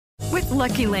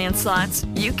Lucky Land Slots,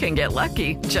 you can get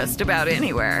lucky just about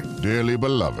anywhere. Dearly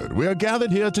beloved, we are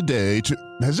gathered here today to...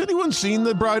 Has anyone seen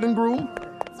the bride and groom?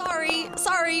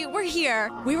 Sorry, we're here.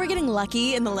 We were getting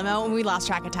lucky in the limo and we lost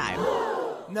track of time.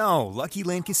 No, Lucky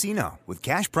Land Casino, with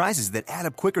cash prizes that add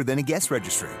up quicker than a guest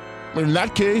registry. In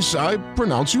that case, I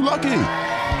pronounce you lucky.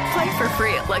 Play for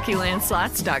free at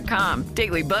LuckyLandSlots.com.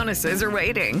 Daily bonuses are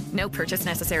waiting. No purchase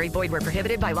necessary. Void where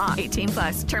prohibited by law.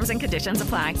 18+. Terms and conditions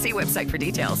apply. See website for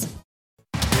details.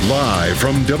 Live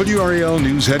from WRAL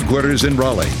News Headquarters in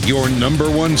Raleigh, your number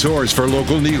one source for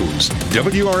local news.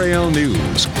 WRAL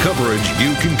News. Coverage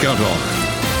you can count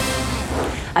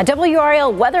on. A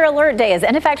WRAL Weather Alert Day is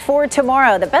in effect for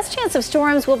tomorrow. The best chance of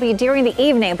storms will be during the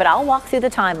evening, but I'll walk through the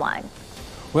timeline.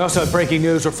 We also have breaking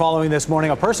news we're following this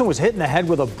morning. A person was hit in the head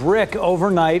with a brick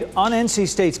overnight on NC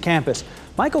State's campus.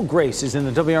 Michael Grace is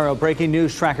in the WRAL Breaking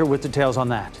News Tracker with details on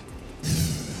that.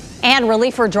 And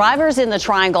relief for drivers in the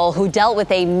Triangle who dealt with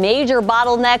a major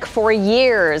bottleneck for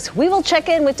years. We will check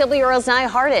in with WRAL's Nye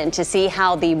Harden to see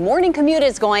how the morning commute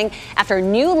is going after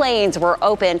new lanes were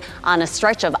open on a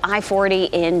stretch of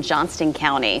I-40 in Johnston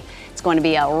County. It's going to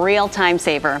be a real time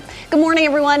saver. Good morning,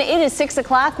 everyone. It is 6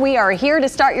 o'clock. We are here to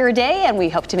start your day, and we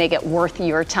hope to make it worth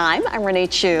your time. I'm Renee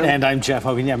Chu. And I'm Jeff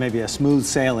Hogan. Yeah, maybe a smooth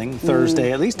sailing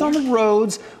Thursday, at least on the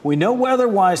roads. We know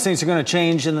weather-wise things are going to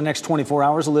change in the next 24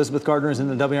 hours. Elizabeth Gardner is in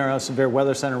the WRAL Severe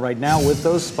Weather Center right now with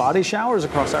those spotty showers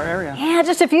across our area. Yeah,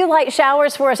 just a few light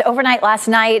showers for us overnight last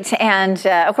night. And,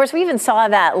 of course, we even saw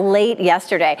that late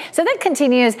yesterday. So that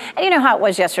continues. And you know how it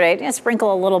was yesterday.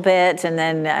 Sprinkle a little bit, and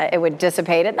then it would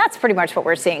dissipate. And that's pretty much what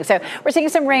we're seeing. So we're seeing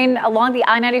some rain along the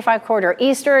I-95 corridor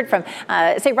eastward from,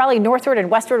 say, Raleigh northward and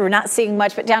westward. We're not seeing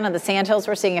much, but down in the Sandhills,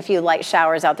 we're seeing a few light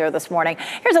showers out there this morning.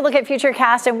 Here's a look at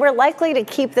Futurecast, and we're likely to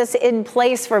keep this in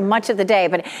place for much of the day,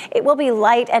 but it will be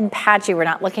light and patchy. We're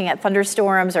not looking at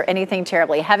thunderstorms or anything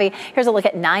terribly heavy. Here's a look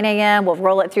at 9 a.m. We'll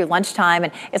roll it through lunchtime,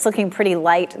 and it's looking pretty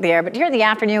light there. But during the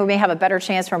afternoon, we may have a better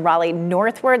chance from Raleigh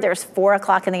northward. There's 4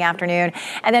 o'clock in the afternoon.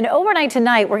 And then overnight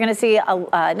tonight, we're going to see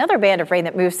another band of rain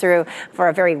that moves through for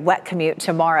a very wet commute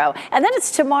tomorrow. And then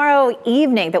it's tomorrow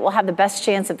evening that we'll have the best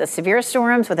chance of the severe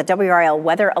storms with a WRAL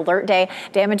Weather Alert Day,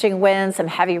 damaging winds, some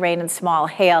heavy rain and small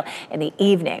hail in the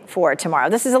evening for tomorrow.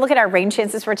 This is a look at our rain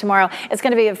chances for tomorrow. It's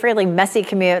going to be a fairly messy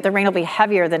commute. The rain will be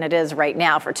heavier than it is right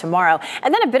now for tomorrow.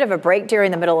 And then a bit of a break during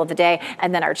the middle of the day.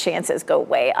 And then our chances go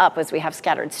way up as we have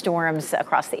scattered storms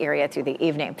across the area through the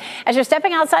evening. As you're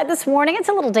stepping outside this morning, it's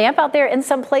a little damp out there in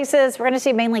some places. We're going to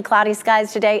see mainly cloudy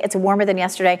skies today. It's warmer than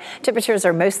yesterday. Temperatures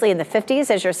are mostly in the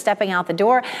 50s as you're stepping out the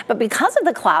door. But because of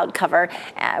the cloud cover,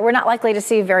 we're not likely to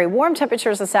see very warm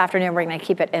temperatures this afternoon. We're going to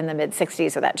keep it in the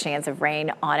mid-60s with that chance of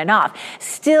rain on and off.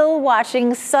 Still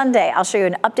watching Sunday. I'll show you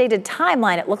an updated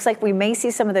timeline. It looks like we may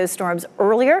see some of those storms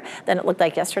earlier than it looked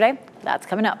like yesterday. That's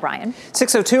coming up, Brian.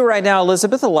 6:02 right now,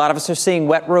 Elizabeth. A lot of us are seeing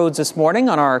wet roads this morning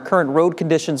on our current road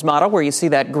conditions model where you see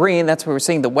that green. That's where we're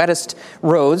seeing the wettest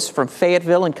roads from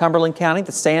Fayetteville and Cumberland County,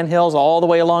 the Sandhills, all the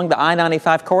way along the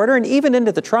I-95 corridor and even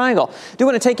into the Triangle. Do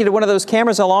want to take you to one of those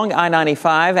cameras along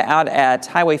I-95 out at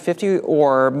Highway 50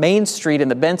 or Main Street in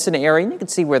the Benson area. And you can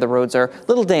see where the roads are a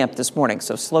little damp this morning,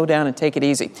 so slow down and take it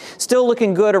easy. Still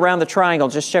looking good around the Triangle.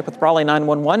 Just check with Raleigh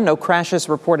 911. No crashes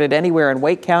reported anywhere in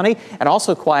Wake County, and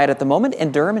also quiet at the moment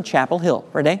in Durham and Chapel Hill.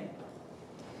 Renee?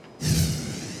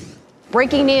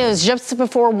 Breaking news just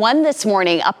before 1 this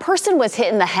morning. A person was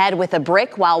hit in the head with a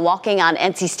brick while walking on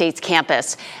NC State's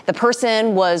campus. The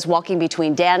person was walking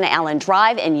between Dan Allen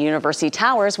Drive and University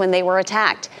Towers when they were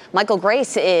attacked. Michael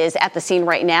Grace is at the scene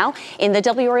right now in the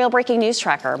WRAL Breaking News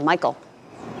Tracker. Michael.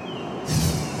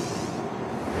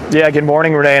 Yeah, good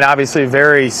morning, Renee, and obviously a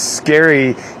very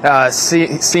scary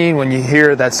scene when you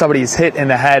hear that somebody's hit in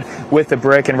the head with a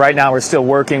brick. And right now we're still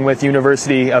working with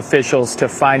university officials to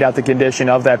find out the condition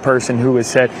of that person who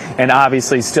was hit, and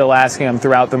obviously still asking them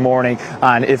throughout the morning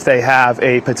on if they have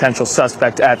a potential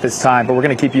suspect at this time. But we're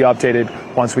going to keep you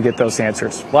updated once we get those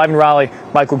answers. Live in Raleigh,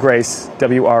 Michael Grace,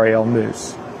 WRAL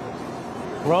News.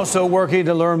 We're also working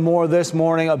to learn more this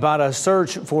morning about a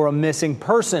search for a missing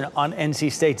person on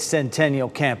NC State's Centennial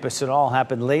campus. It all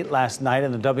happened late last night,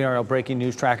 and the WRAL Breaking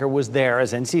News Tracker was there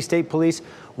as NC State Police,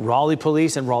 Raleigh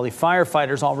Police, and Raleigh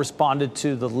firefighters all responded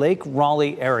to the Lake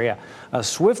Raleigh area. A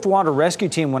swift water rescue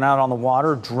team went out on the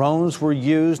water. Drones were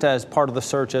used as part of the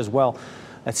search as well.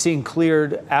 That scene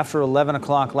cleared after 11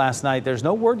 o'clock last night. There's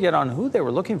no word yet on who they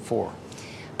were looking for.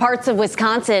 Parts of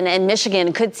Wisconsin and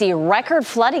Michigan could see record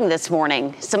flooding this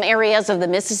morning. Some areas of the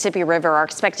Mississippi River are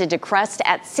expected to crest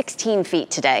at 16 feet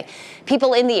today.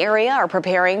 People in the area are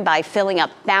preparing by filling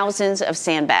up thousands of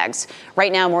sandbags.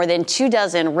 Right now, more than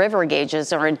 24 river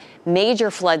gauges are in major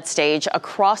flood stage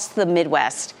across the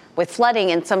Midwest. with flooding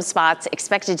in some spots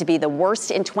expected to be the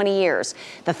worst in 20 years.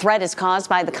 The threat is caused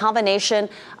by the combination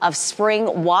of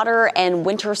spring water and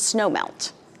winter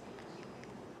snowmelt.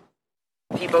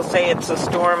 People say it's the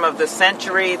storm of the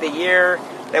century, the year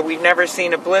that we've never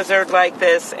seen a blizzard like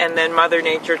this, and then Mother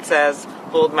Nature says,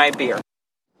 hold my beer.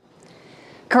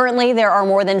 Currently, there are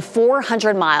more than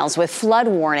 400 miles with flood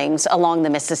warnings along the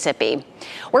Mississippi.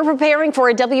 We're preparing for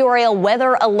a WRAL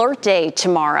Weather Alert Day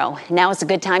tomorrow. Now is a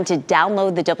good time to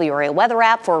download the WRAL Weather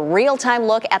app for a real-time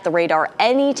look at the radar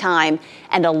anytime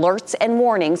and alerts and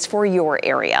warnings for your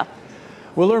area.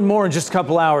 We'll learn more in just a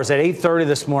couple hours at 8:30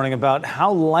 this morning about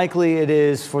how likely it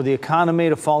is for the economy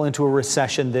to fall into a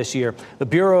recession this year. The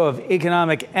Bureau of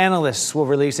Economic Analysts will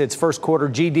release its first quarter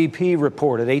GDP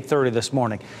report at 8:30 this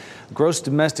morning. The gross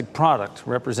domestic product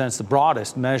represents the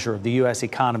broadest measure of the U.S.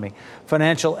 economy.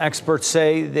 Financial experts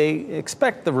say they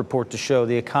expect the report to show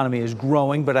the economy is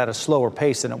growing, but at a slower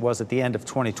pace than it was at the end of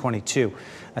 2022.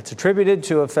 That's attributed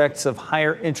to effects of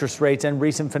higher interest rates and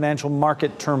recent financial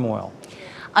market turmoil.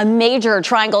 A major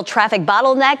Triangle traffic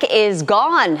bottleneck is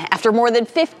gone after more than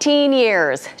 15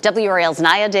 years. WRAL's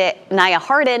Naya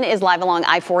Hardin is live along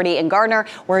I-40 in Gardner,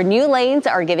 where new lanes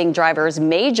are giving drivers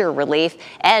major relief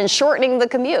and shortening the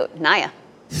commute. Naya.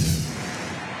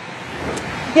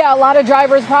 Yeah, a lot of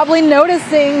drivers probably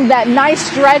noticing that nice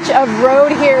stretch of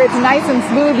road here. It's nice and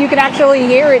smooth. You can actually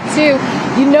hear it too.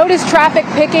 You notice traffic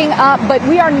picking up, but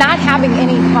we are not having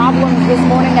any problems this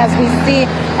morning as we see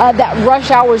that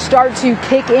rush hour start to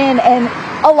kick in. And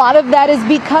a lot of that is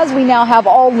because we now have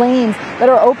all lanes that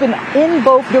are open in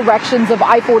both directions of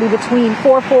I-40 between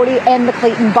 440 and the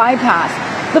Clayton bypass.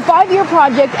 The 5-year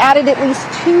project added at least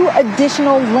 2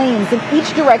 additional lanes in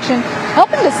each direction,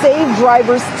 helping to save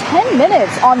drivers 10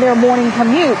 minutes on their morning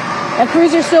commute. And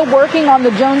crews are still working on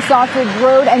the Jones Sausage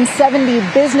Road and 70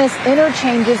 business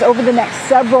interchanges over the next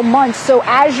several months. So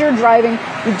as you're driving,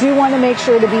 you do want to make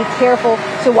sure to be careful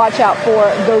to watch out for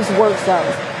those work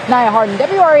zones. Naya Hardin,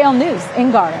 WRAL News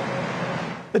in Garner.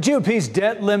 The GOP's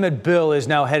debt limit bill is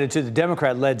now headed to the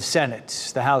Democrat-led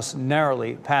Senate. The House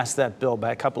narrowly passed that bill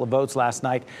by a couple of votes last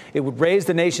night. It would raise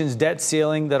the nation's debt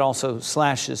ceiling that also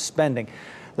slashes spending.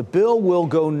 The bill will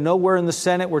go nowhere in the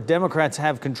Senate where Democrats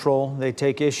have control. They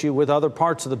take issue with other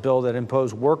parts of the bill that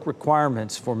impose work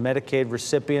requirements for Medicaid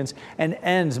recipients and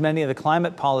ends many of the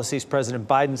climate policies President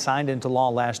Biden signed into law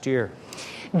last year.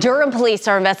 Durham police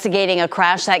are investigating a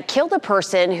crash that killed a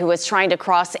person who was trying to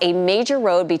cross a major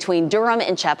road between Durham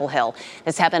and Chapel Hill.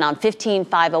 This happened on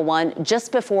 15501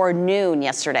 just before noon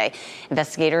yesterday.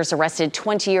 Investigators arrested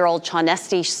 20-year-old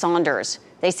Chaunesti Saunders.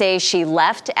 They say she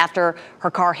left after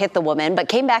her car hit the woman, but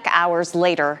came back hours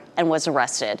later and was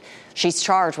arrested. She's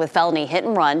charged with felony hit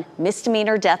and run,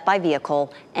 misdemeanor death by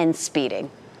vehicle, and speeding.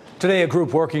 Today, a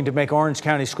group working to make Orange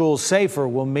County schools safer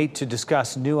will meet to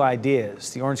discuss new ideas.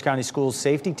 The Orange County Schools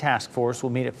Safety Task Force will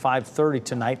meet at 5:30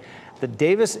 tonight at the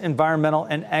Davis Environmental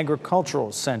and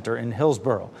Agricultural Center in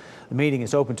Hillsborough. The meeting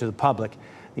is open to the public.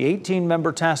 The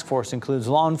 18-member task force includes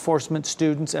law enforcement,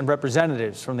 students, and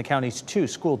representatives from the county's 2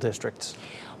 school districts.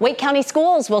 Wake County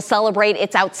Schools will celebrate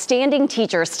its outstanding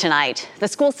teachers tonight. The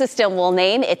school system will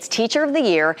name its Teacher of the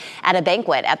Year at a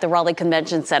banquet at the Raleigh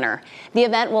Convention Center. The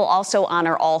event will also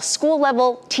honor all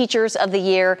school-level Teachers of the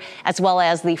Year, as well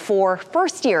as the 4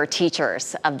 first-year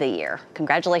Teachers of the Year.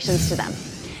 Congratulations to them.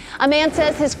 A man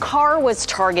says his car was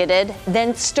targeted,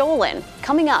 then stolen.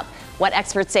 Coming up, what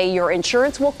experts say your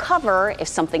insurance will cover if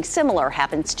something similar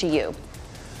happens to you.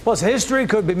 Plus, history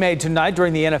could be made tonight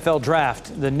during the NFL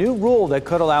draft. The new rule that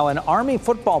could allow an Army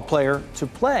football player to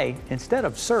play instead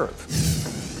of serve.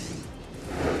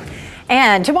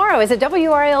 And tomorrow is a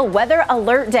WRAL Weather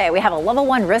Alert Day. We have a level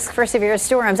 1 risk for severe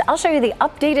storms. I'll show you the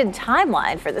updated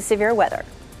timeline for the severe weather.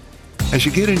 As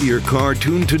you get into your car,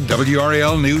 tune to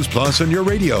WRAL News Plus on your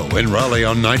radio. In Raleigh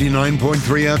on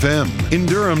 99.3 FM. In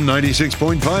Durham,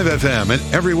 96.5 FM.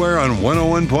 And everywhere on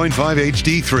 101.5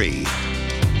 HD3.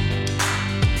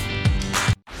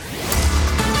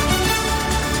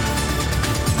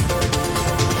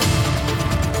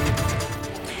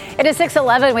 It is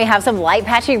 6:11. We have some light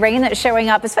patchy rain that's showing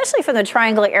up, especially from the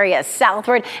Triangle area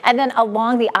southward and then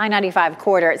along the I-95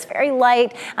 corridor. It's very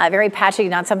light, very patchy,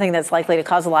 not something that's likely to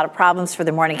cause a lot of problems for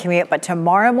the morning commute. But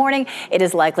tomorrow morning, it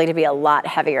is likely to be a lot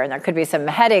heavier, and there could be some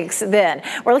headaches then.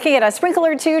 We're looking at a sprinkle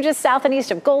or 2 just south and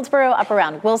east of Goldsboro, up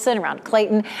around Wilson, around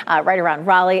Clayton, right around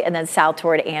Raleigh, and then south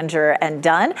toward Anger and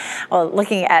Dunn. Well,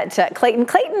 looking at Clayton,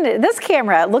 this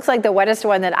camera looks like the wettest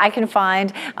one that I can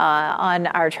find on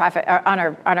our traffic, on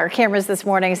our cameras this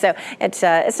morning, so it's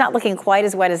not looking quite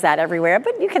as wet as that everywhere,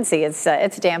 but you can see it's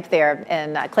damp there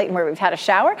in Clayton, where we've had a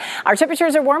shower. Our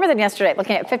temperatures are warmer than yesterday,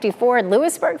 looking at 54 in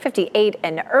Lewisburg, 58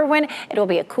 in Irwin. It will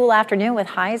be a cool afternoon with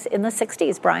highs in the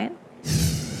 60s. Brian?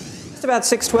 It's about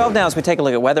 6:12 now as we take a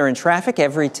look at weather and traffic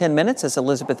every 10 minutes. As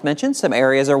Elizabeth mentioned, some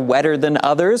areas are wetter than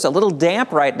others. A little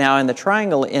damp right now in the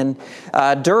Triangle in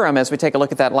Durham as we take a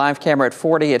look at that live camera at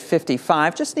 40 at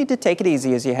 55. Just need to take it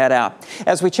easy as you head out.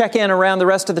 As we check in around the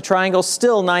rest of the Triangle,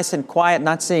 still nice and quiet,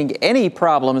 not seeing any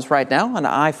problems right now. On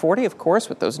I-40, of course,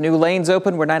 with those new lanes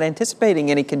open, we're not anticipating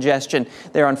any congestion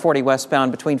there on 40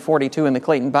 westbound between 42 and the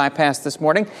Clayton bypass this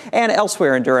morning. And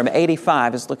elsewhere in Durham,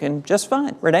 85 is looking just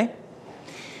fine. Renee?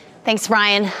 Thanks,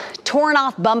 Brian. Torn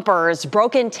off bumpers,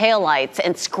 broken taillights,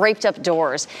 and scraped up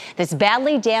doors. This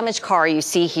badly damaged car you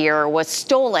see here was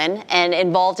stolen and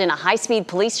involved in a high-speed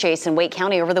police chase in Wake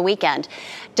County over the weekend.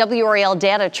 WRAL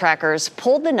data trackers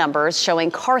pulled the numbers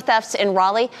showing car thefts in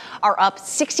Raleigh are up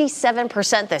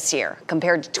 67% this year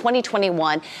compared to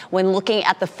 2021 when looking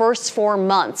at the first 4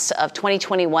 months of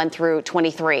 2021 through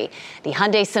 23. The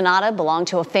Hyundai Sonata belonged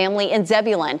to a family in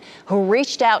Zebulon who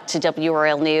reached out to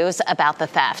WRAL News about the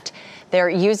theft. They're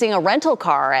using a rental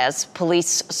car as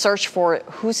police search for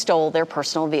who stole their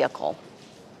personal vehicle.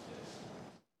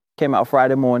 Came out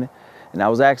Friday morning, and I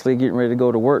was actually getting ready to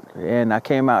go to work. And I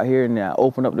came out here and I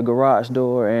opened up the garage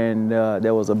door, and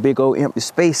there was a big old empty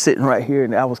space sitting right here,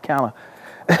 and I was kind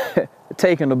of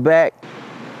taken aback.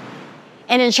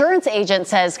 An insurance agent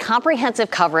says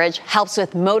comprehensive coverage helps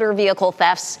with motor vehicle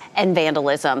thefts and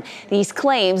vandalism. These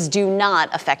claims do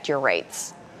not affect your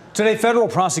rates. Today, federal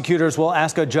prosecutors will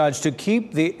ask a judge to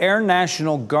keep the Air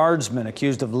National Guardsman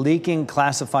accused of leaking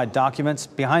classified documents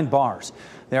behind bars.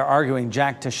 They're arguing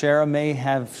Jack Teixeira may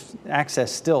have access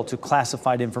still to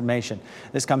classified information.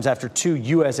 This comes after 2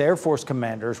 U.S. Air Force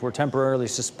commanders were temporarily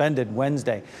suspended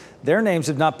Wednesday. Their names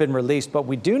have not been released, but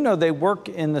we do know they work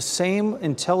in the same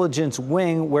intelligence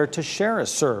wing where Teixeira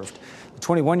served. The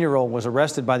 21-year-old was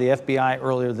arrested by the FBI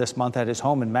earlier this month at his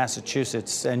home in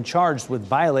Massachusetts and charged with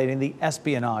violating the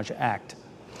Espionage Act.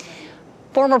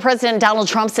 Former President Donald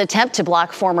Trump's attempt to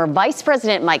block former Vice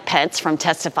President Mike Pence from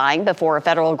testifying before a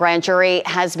federal grand jury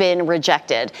has been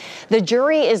rejected. The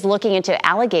jury is looking into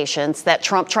allegations that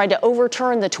Trump tried to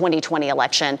overturn the 2020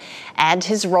 election and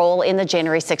his role in the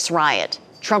January 6th riot.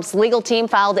 Trump's legal team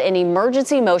filed an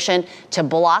emergency motion to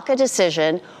block a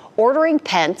decision ordering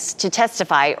Pence to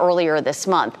testify earlier this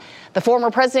month. The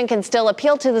former president can still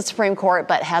appeal to the Supreme Court,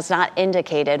 but has not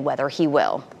indicated whether he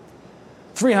will.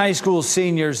 3 high school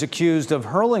seniors accused of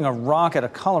hurling a rock at a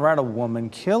Colorado woman,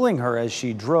 killing her as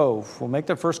she drove, will make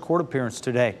their first court appearance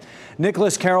today.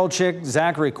 Nicholas Karolchik,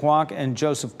 Zachary Kwok, and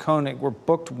Joseph Koenig were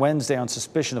booked Wednesday on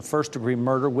suspicion of first-degree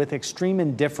murder with extreme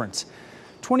indifference.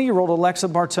 20-year-old Alexa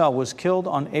Bartel was killed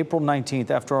on April 19th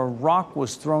after a rock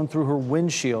was thrown through her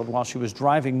windshield while she was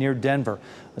driving near Denver.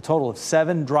 A total of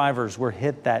 7 drivers were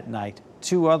hit that night.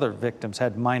 2 other victims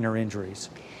had minor injuries.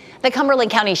 The Cumberland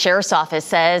County Sheriff's Office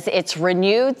says its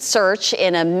renewed search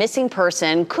in a missing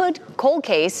person cold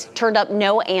case turned up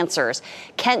no answers.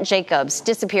 Kent Jacobs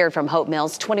disappeared from Hope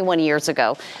Mills 21 years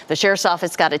ago. The Sheriff's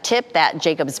Office got a tip that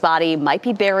Jacobs' body might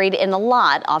be buried in a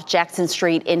lot off Jackson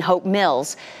Street in Hope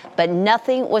Mills, but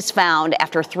nothing was found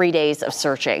after 3 days of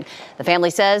searching. The family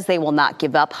says they will not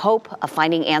give up hope of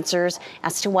finding answers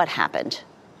as to what happened.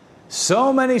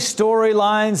 So many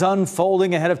storylines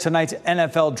unfolding ahead of tonight's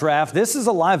NFL draft. This is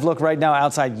a live look right now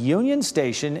outside Union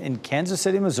Station in Kansas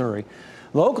City, Missouri.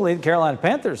 Locally, the Carolina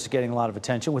Panthers is getting a lot of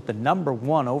attention with the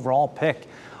 #1 overall pick.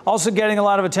 Also getting a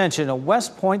lot of attention, a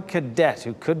West Point cadet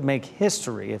who could make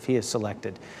history if he is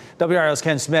selected. WRAL's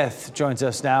Ken Smith joins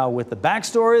us now with the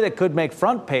backstory that could make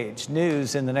front page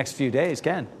news in the next few days.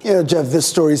 Ken. Yeah, Jeff, this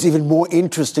story is even more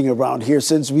interesting around here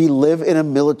since we live in a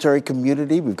military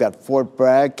community. We've got Fort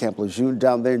Bragg, Camp Lejeune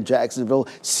down there in Jacksonville,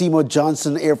 Seymour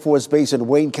Johnson Air Force Base in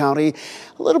Wayne County.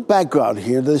 A little background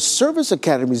here. The service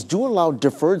academies do allow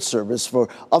deferred service for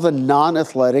other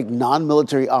non-athletic,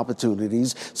 non-military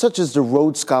opportunities, such as the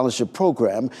Rhodes Scholarship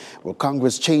Program, where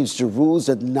Congress changed the rules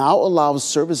that now allows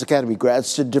service academy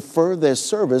grads to defer their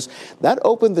service. That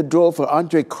opened the door for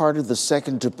Andre Carter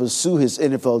II to pursue his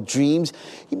NFL dreams.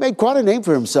 He made quite a name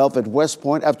for himself at West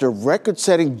Point after a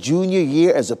record-setting junior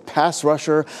year as a pass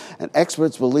rusher, and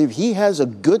experts believe he has a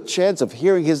good chance of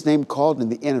hearing his name called in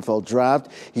the NFL draft.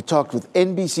 He talked with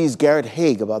NBC's Garrett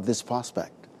Haig about this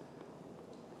prospect.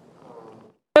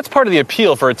 That's part of the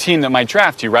appeal for a team that might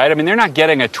draft you, right? I mean, they're not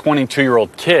getting a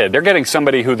 22-year-old kid. They're getting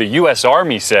somebody who the U.S.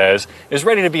 Army says is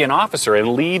ready to be an officer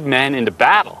and lead men into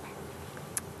battle.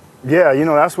 Yeah, you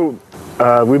know, that's what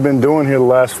we've been doing here the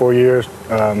last 4 years,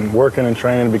 working and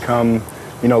training to become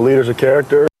leaders of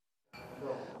character.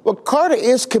 Well, Carter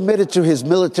is committed to his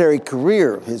military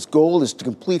career. His goal is to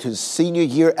complete his senior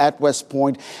year at West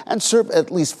Point and serve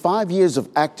at least 5 years of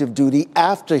active duty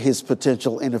after his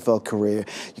potential NFL career.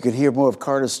 You can hear more of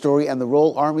Carter's story and the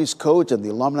role Army's coach and the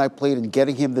alumni played in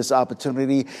getting him this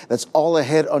opportunity. That's all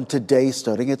ahead on Today,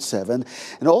 starting at 7.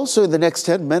 And also in the next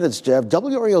 10 minutes, Jeff,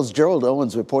 WRAL's Gerald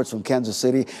Owens reports from Kansas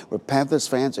City, where Panthers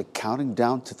fans are counting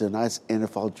down to tonight's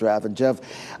NFL draft. And Jeff,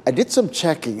 I did some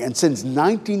checking, and since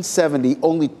 1970,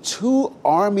 only 2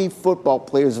 Army football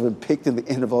players have been picked in the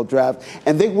NFL draft,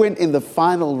 and they went in the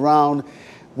final round.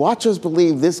 Watchers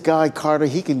believe this guy, Carter,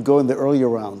 he can go in the earlier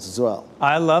rounds as well.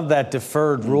 I love that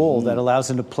deferred rule that allows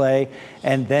him to play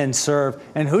and then serve.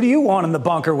 And who do you want in the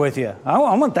bunker with you? I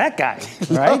want that guy,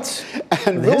 right?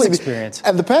 And really, his experience.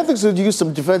 And the Panthers would use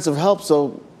some defensive help,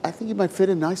 so I think he might fit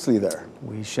in nicely there.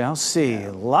 We shall see.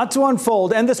 A lot to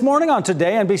unfold. And this morning on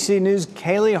Today, NBC News'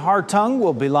 Kaylee Hartung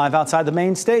will be live outside the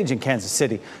main stage in Kansas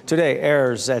City. Today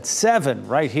airs at 7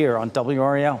 right here on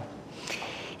WRAL.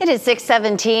 It is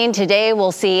 6:17. Today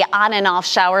we'll see on and off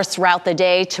showers throughout the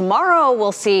day. Tomorrow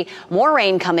we'll see more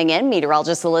rain coming in.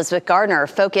 Meteorologist Elizabeth Gardner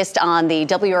focused on the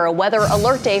WRAL weather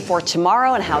alert day for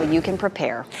tomorrow and how you can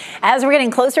prepare. As we're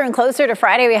getting closer and closer to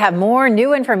Friday, we have more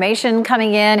new information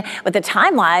coming in with the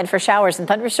timeline for showers and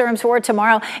thunderstorms for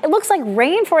tomorrow. It looks like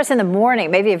rain for us in the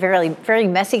morning, maybe a very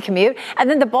messy commute. And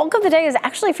then the bulk of the day is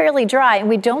actually fairly dry, and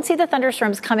we don't see the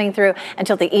thunderstorms coming through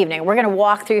until the evening. We're going to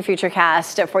walk through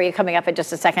Futurecast for you coming up in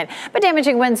just a second. But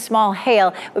damaging winds, small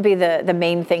hail would be the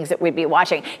main things that we'd be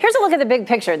watching. Here's a look at the big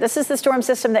picture. This is the storm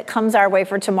system that comes our way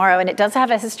for tomorrow, and it does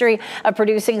have a history of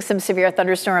producing some severe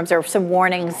thunderstorms or some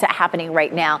warnings happening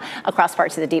right now across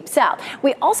parts of the deep south.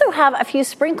 We also have a few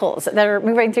sprinkles that are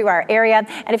moving through our area,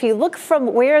 and if you look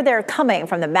from where they're coming,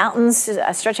 from the mountains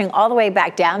stretching all the way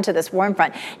back down to this warm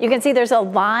front, you can see there's a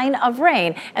line of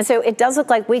rain, and so it does look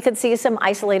like we could see some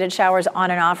isolated showers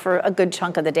on and off for a good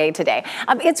chunk of the day today.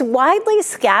 It's widely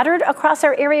scattered across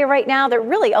our area right now. There are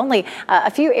really only a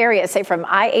few areas, say from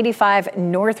I-85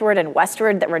 northward and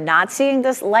westward, that we're not seeing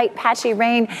this light patchy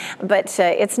rain, but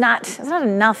it's not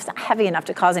enough, heavy enough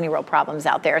to cause any real problems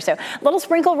out there. So a little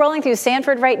sprinkle rolling through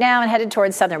Sanford right now and headed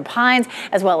towards Southern Pines,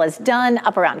 as well as Dunn,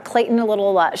 up around Clayton, a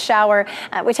little shower.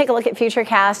 We take a look at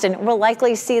Futurecast, and we'll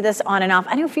likely see this on and off.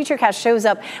 I know Futurecast shows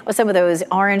up with some of those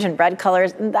orange and red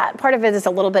colors. That part of it is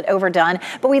a little bit overdone,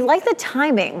 but we like the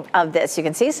timing of this. You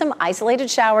can see some isolated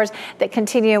showers that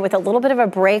continue with a little bit of a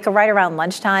break right around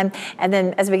lunchtime. And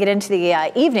then as we get into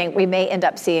the evening, we may end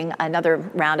up seeing another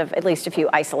round of at least a few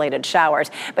isolated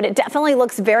showers. But it definitely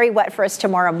looks very wet for us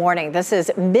tomorrow morning. This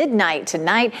is midnight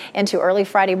tonight into early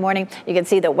Friday morning. You can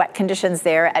see the wet conditions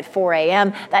there at 4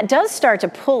 a.m. That does start to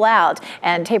pull out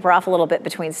and taper off a little bit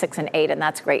between 6 and 8, and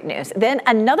that's great news. Then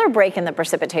another break in the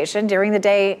precipitation during the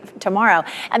day tomorrow.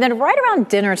 And then right around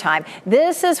dinner time,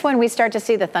 this is when we start to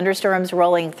see the thunderstorms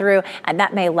rolling through, and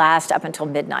that may last up until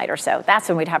midnight or so. That's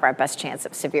when we'd have our best chance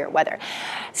of severe weather.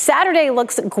 Saturday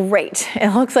looks great.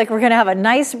 It looks like we're going to have a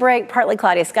nice break, partly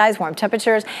cloudy skies, warm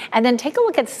temperatures. And then take a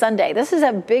look at Sunday. This is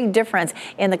a big difference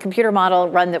in the computer model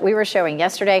run that we were showing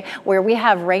yesterday, where we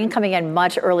have rain coming in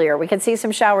much earlier. We could see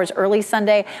some showers early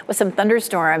Sunday with some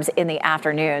thunderstorms in the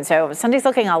afternoon. So Sunday's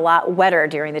looking a lot wetter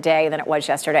during the day than it was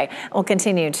yesterday. We'll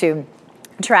continue to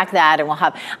track that, and we'll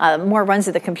have more runs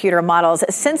of the computer models.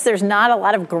 Since there's not a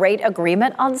lot of great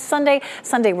agreement on Sunday,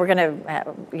 we're going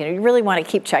to, you really want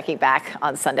to keep checking back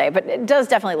on Sunday. But it does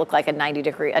definitely look like a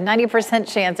 90%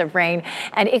 chance of rain,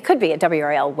 and it could be a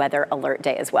WRAL weather alert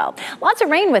day as well. Lots of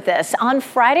rain with this. On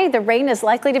Friday, the rain is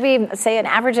likely to be, say, an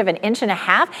average of 1.5 inches,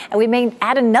 and we may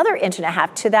add another 1.5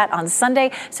 inches to that on Sunday.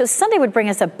 So Sunday would bring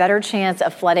us a better chance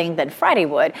of flooding than Friday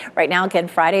would. Right now, again,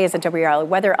 Friday is a WRAL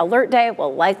weather alert day.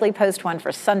 We'll likely post one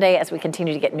for Sunday as we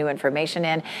continue to get new information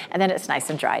in, and then it's nice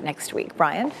and dry next week.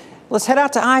 Brian? Let's head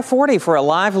out to I-40 for a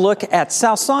live look at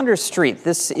South Saunders Street.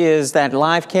 This is that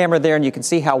live camera there, and you can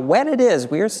see how wet it is.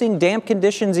 We are seeing damp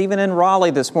conditions even in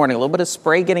Raleigh this morning. A little bit of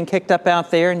spray getting kicked up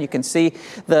out there, and you can see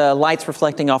the lights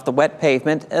reflecting off the wet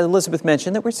pavement. Elizabeth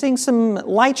mentioned that we're seeing some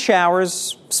light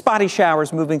showers, spotty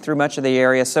showers moving through much of the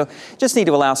area, so just need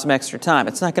to allow some extra time.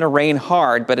 It's not going to rain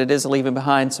hard, but it is leaving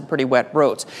behind some pretty wet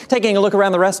roads. Taking a look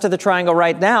around the rest of the triangle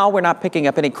right now, we're not picking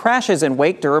up any crashes in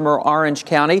Wake, Durham, or Orange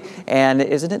County, and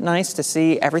isn't it nice to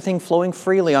see everything flowing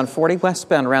freely on 40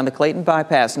 westbound around the Clayton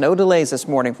bypass? No delays this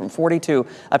morning from 42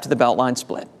 up to the Beltline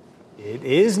split. It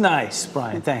is nice,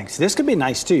 Brian. Thanks. This could be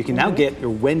nice, too. You can now get your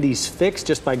Wendy's fix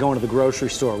just by going to the grocery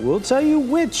store. We'll tell you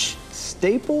which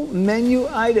staple menu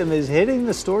item is hitting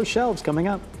the store shelves coming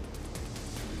up.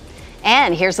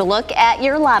 And here's a look at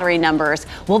your lottery numbers.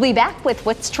 We'll be back with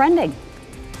what's trending.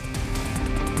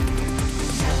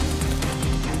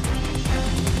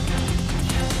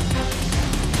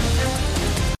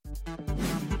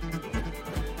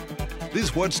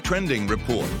 Wendy's What's Trending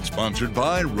report, sponsored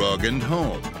by Rug &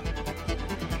 Home.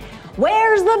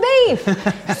 Where's the beef?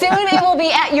 Soon it will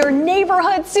be at your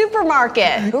neighborhood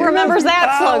supermarket. Who remembers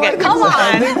that slogan? Come on.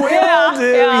 I think we all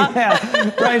do.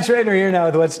 Yeah. Brian Schrader here now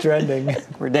with What's Trending.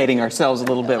 We're dating ourselves a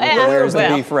little bit with the Where's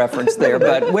the Beef reference there.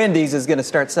 But Wendy's is going to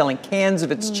start selling cans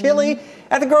of its chili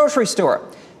at the grocery store.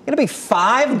 Going to be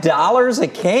 $5 a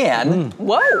can.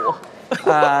 Whoa.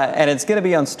 And it's going to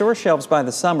be on store shelves by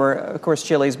the summer. Of course,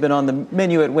 chili's been on the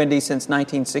menu at Wendy's since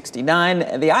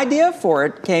 1969. The idea for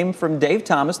it came from Dave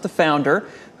Thomas, the founder,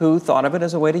 who thought of it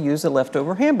as a way to use the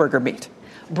leftover hamburger meat.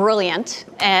 Brilliant,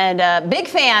 and a big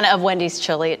fan of Wendy's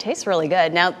chili. It tastes really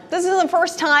good. Now, this is the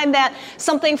first time that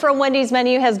something from Wendy's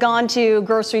menu has gone to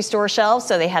grocery store shelves.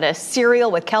 So they had a cereal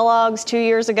with Kellogg's 2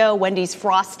 years ago, Wendy's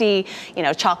Frosty,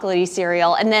 chocolatey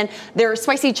cereal, and then their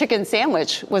spicy chicken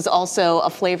sandwich was also a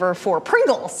flavor for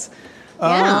Pringles.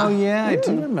 Oh, yeah, I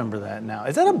do remember that now.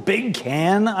 Is that a big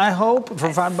can, I hope, for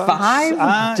 $5?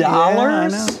 $5? Yeah, I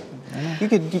know.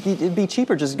 It'd be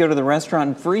cheaper just to go to the restaurant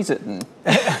and freeze it. And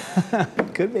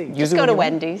could be. Just go to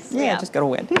Wendy's. Yeah, just go to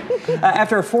Wendy's.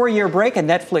 After a 4-year break, a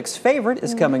Netflix favorite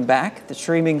is coming back. The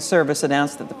streaming service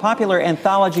announced that the popular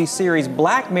anthology series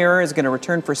Black Mirror is going to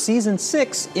return for season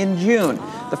 6 in June.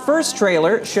 The first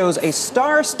trailer shows a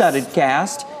star-studded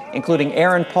cast, including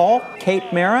Aaron Paul, Kate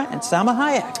Mara, and Salma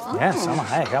Hayek. Yeah, Salma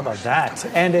Hayek, how about that?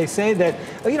 And they say that,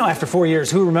 after 4 years,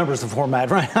 who remembers the format,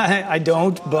 right? I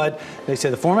don't, but they say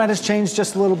the format has changed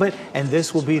just a little bit, and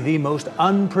this will be the most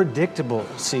unpredictable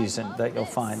season that you'll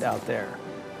find out there.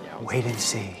 Wait and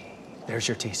see. There's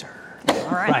your teaser. All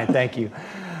right. Brian, thank you.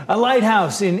 A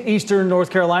lighthouse in eastern North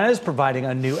Carolina is providing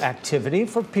a new activity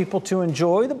for people to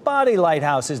enjoy. The Body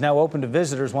Lighthouse is now open to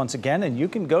visitors once again, and you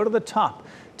can go to the top.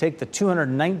 Take the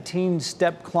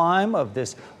 219-step climb of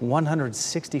this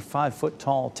 165-foot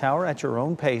tall tower at your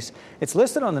own pace. It's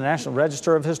listed on the National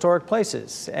Register of Historic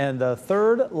Places and the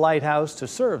third lighthouse to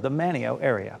serve the Manteo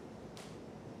area.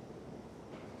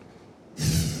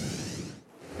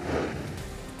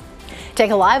 Take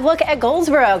a live look at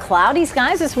Goldsboro. Cloudy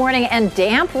skies this morning and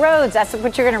damp roads. That's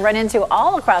what you're going to run into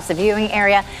all across the viewing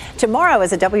area. Tomorrow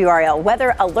is a WRAL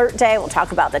weather alert day. We'll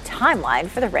talk about the timeline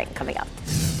for the rain coming up.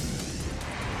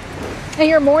 And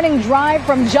your morning drive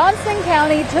from Johnson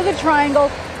County to the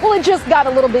Triangle, well, it just got a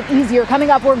little bit easier.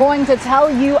 Coming up, we're going to tell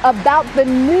you about the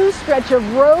new stretch of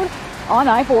road on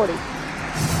I-40.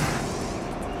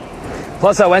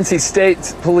 Plus, how NC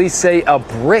State police say a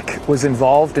brick was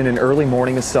involved in an early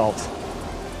morning assault.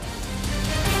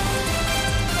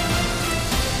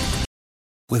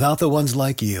 Without the ones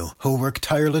like you, who work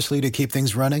tirelessly to keep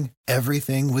things running,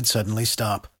 everything would suddenly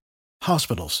stop.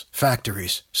 Hospitals,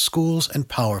 factories, schools, and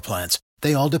power plants,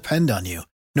 they all depend on you.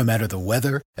 No matter the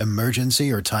weather,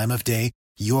 emergency, or time of day,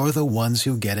 you're the ones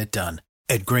who get it done.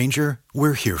 At Grainger,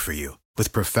 we're here for you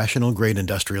with professional-grade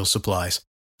industrial supplies.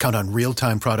 Count on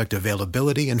real-time product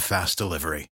availability and fast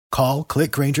delivery. Call,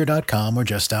 clickgrainger.com, or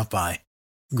just stop by.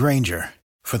 Grainger,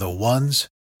 for the ones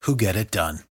who get it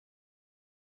done.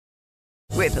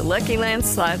 With the Lucky Land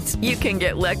Slots, you can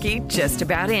get lucky just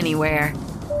about anywhere.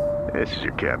 This is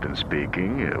your captain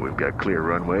speaking. We've got clear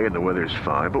runway and the weather's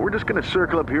fine, but we're just going to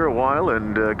circle up here a while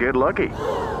and get lucky.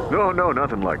 No,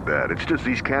 nothing like that. It's just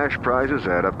these cash prizes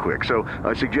add up quick. So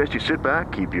I suggest you sit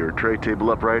back, keep your tray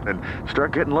table upright, and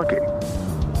start getting lucky.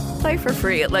 Play for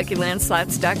free at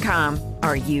LuckyLandSlots.com.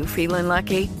 Are you feeling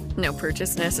lucky? No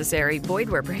purchase necessary. Void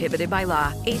where prohibited by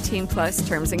law. 18+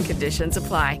 terms and conditions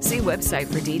apply. See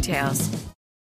website for details.